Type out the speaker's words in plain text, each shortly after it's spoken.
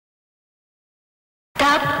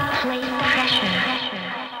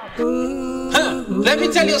Let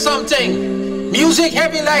me tell you something. Music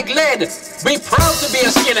heavy like lead. Be proud to be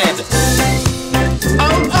a skinhead.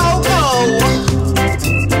 Oh, oh, oh.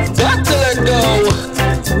 Got to let go.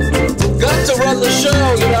 Got to run the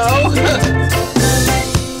show, you know.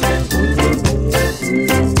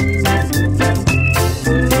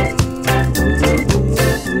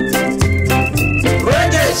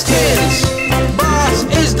 Reggae Skins. Bass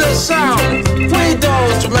is the sound. We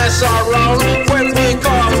don't mess around when we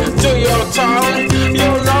come to your town. You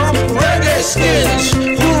know, Reggae Skins.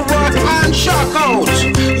 You rock and shock out.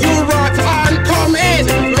 You rock and come in.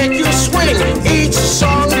 Make you swing each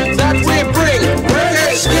song that we bring.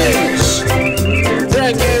 Reggae Skins.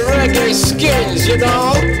 Reggae Skins, you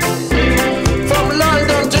know. From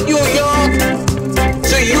London to New York,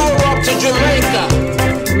 to Europe to Jamaica.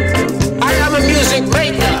 I am a music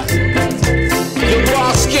maker. You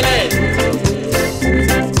are skinhead.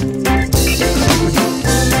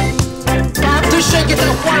 Have to shake it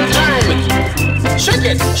up one time. Shake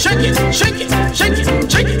it, shake it, shake it, shake it,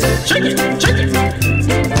 shake it, shake it, shake it.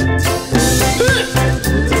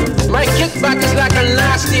 My kickback is like a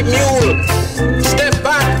nasty mule. Step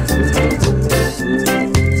back.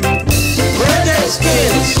 Reggae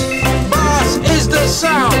Skins. Bass is the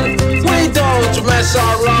sound. We don't mess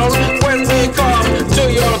around when we come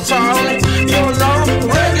to your town. You know,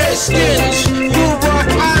 Reggae Skins. You rock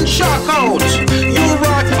and shock out. You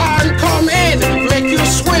rock and come in. Make you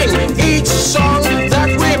swing each song that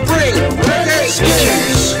we bring. Reggae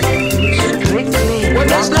Skins. Well,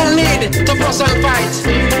 there's no need to fuss and fight,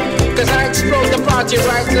 'cause I explode the party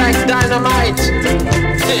right like dynamite.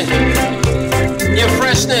 Ya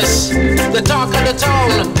Freshness, the talk of the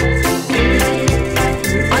town.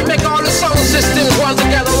 I make all the sound systems one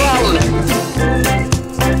together round.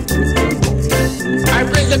 I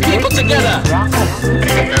bring the people together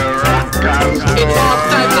in all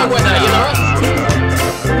types of weather, you know.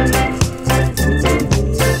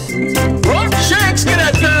 Rock shakes, get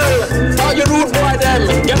that girl. All you rude boy them,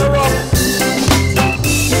 get her up.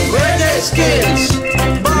 Reggae Skins.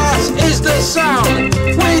 Bass is the sound.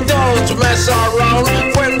 We don't mess around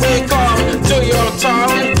when we come to your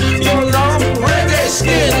town. You know, Reggae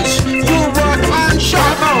Skins. You rock and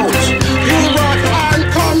shock out. You rock and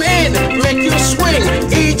come in. Make you swing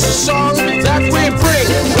each song that we bring.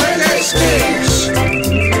 Reggae Skins.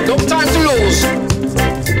 No time to lose.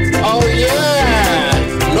 Oh yeah.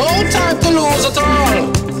 No time to lose at all.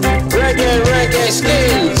 Reggae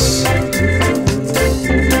Skins.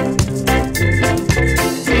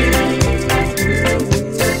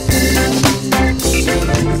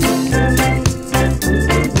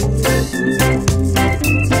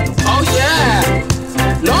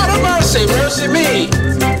 Mercy me.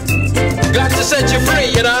 Got to set you free,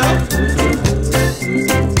 you know.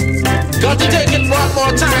 Got to take it one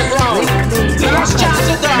more time round. Last chance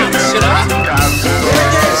to dance, you know.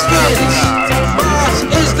 Reggae Skins. Bass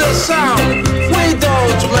is the sound. We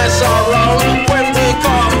don't mess around when we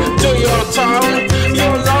come to your town. You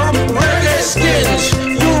know, Reggae Skins.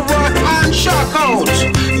 You rock and shock out.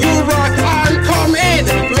 You rock and come in.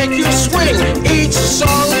 Make you swing each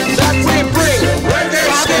song that we bring. Reggae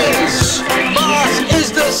Skins. Bass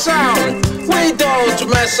is the sound. We don't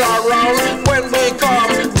mess around when we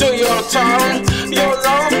come to your town. You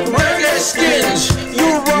know, Reggae Skins.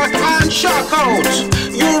 You rock and shock out.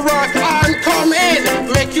 You rock and come in.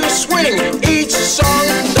 Make you swing each song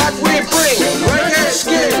that we bring. Reggae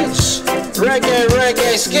Skins.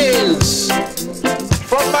 Reggae Skins.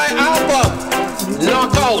 From my album,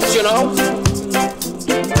 Knockout, you know.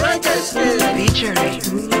 Reggae Skins. Featuring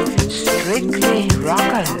Strictly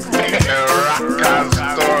Rockers.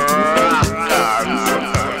 Rockers.